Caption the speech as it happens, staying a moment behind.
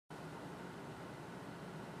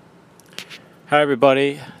Hi,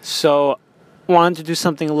 everybody. So, wanted to do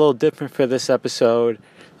something a little different for this episode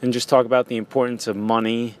and just talk about the importance of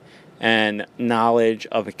money and knowledge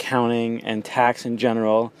of accounting and tax in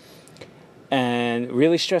general, and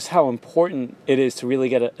really stress how important it is to really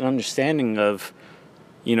get an understanding of,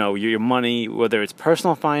 your money, whether it's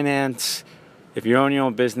personal finance, if you own your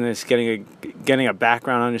own business, getting a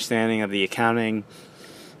background understanding of the accounting,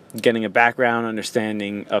 getting a background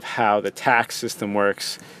understanding of how the tax system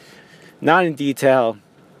works. Not in detail,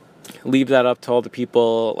 leave that up to all the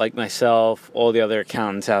people like myself, all the other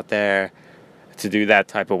accountants out there to do that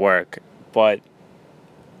type of work. But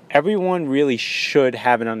everyone really should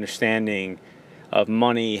have an understanding of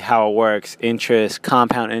money, how it works, interest,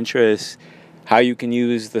 compound interest, how you can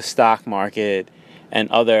use the stock market and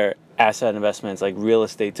other asset investments like real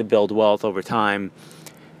estate to build wealth over time.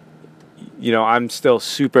 I'm still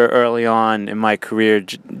super early on in my career,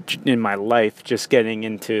 in my life, just getting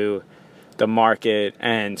into the market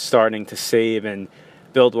and starting to save and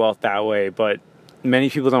build wealth that way. But many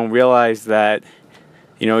people don't realize that,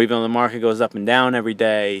 even though the market goes up and down every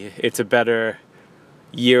day, it's a better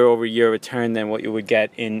year over year return than what you would get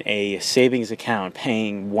in a savings account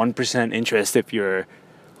paying 1% interest if you're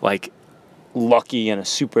like lucky and a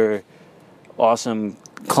super awesome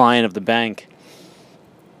client of the bank.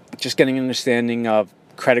 Just getting an understanding of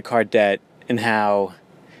credit card debt and how,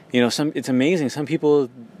 it's amazing. Some people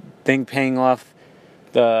think paying off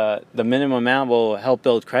the minimum amount will help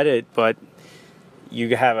build credit, but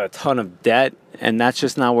you have a ton of debt, and that's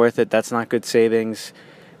just not worth it. That's not good savings.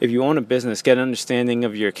 If you own a business, get an understanding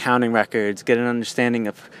of your accounting records, get an understanding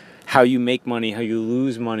of how you make money, how you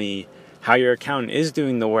lose money, how your accountant is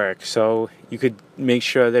doing the work, so you could make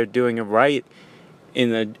sure they're doing it right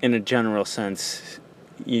in a general sense.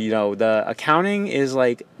 The accounting is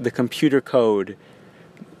like the computer code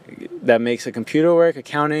that makes a computer work.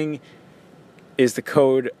 Accounting is the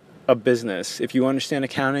code of business. If you understand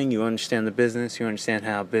accounting, you understand the business, you understand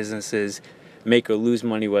how businesses make or lose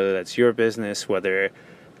money, whether that's your business, whether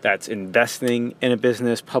that's investing in a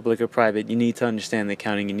business, public or private. You need to understand the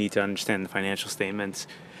accounting, you need to understand the financial statements,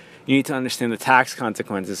 you need to understand the tax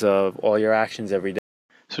consequences of all your actions every day.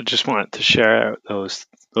 So just wanted to share those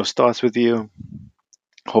thoughts with you.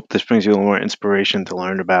 Hope this brings you a little more inspiration to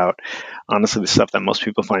learn about, honestly, the stuff that most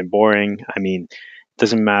people find boring. I mean, it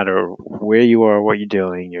doesn't matter where you are, what you're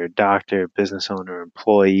doing, you're a doctor, business owner,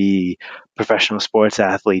 employee, professional sports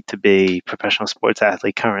athlete to be, professional sports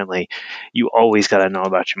athlete currently, you always got to know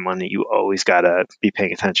about your money. You always got to be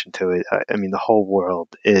paying attention to it. I mean, the whole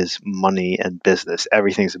world is money and business.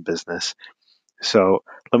 Everything's a business. So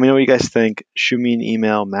let me know what you guys think. Shoot me an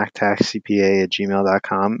email,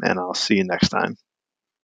 mactaxcpa@gmail.com, and I'll see you next time.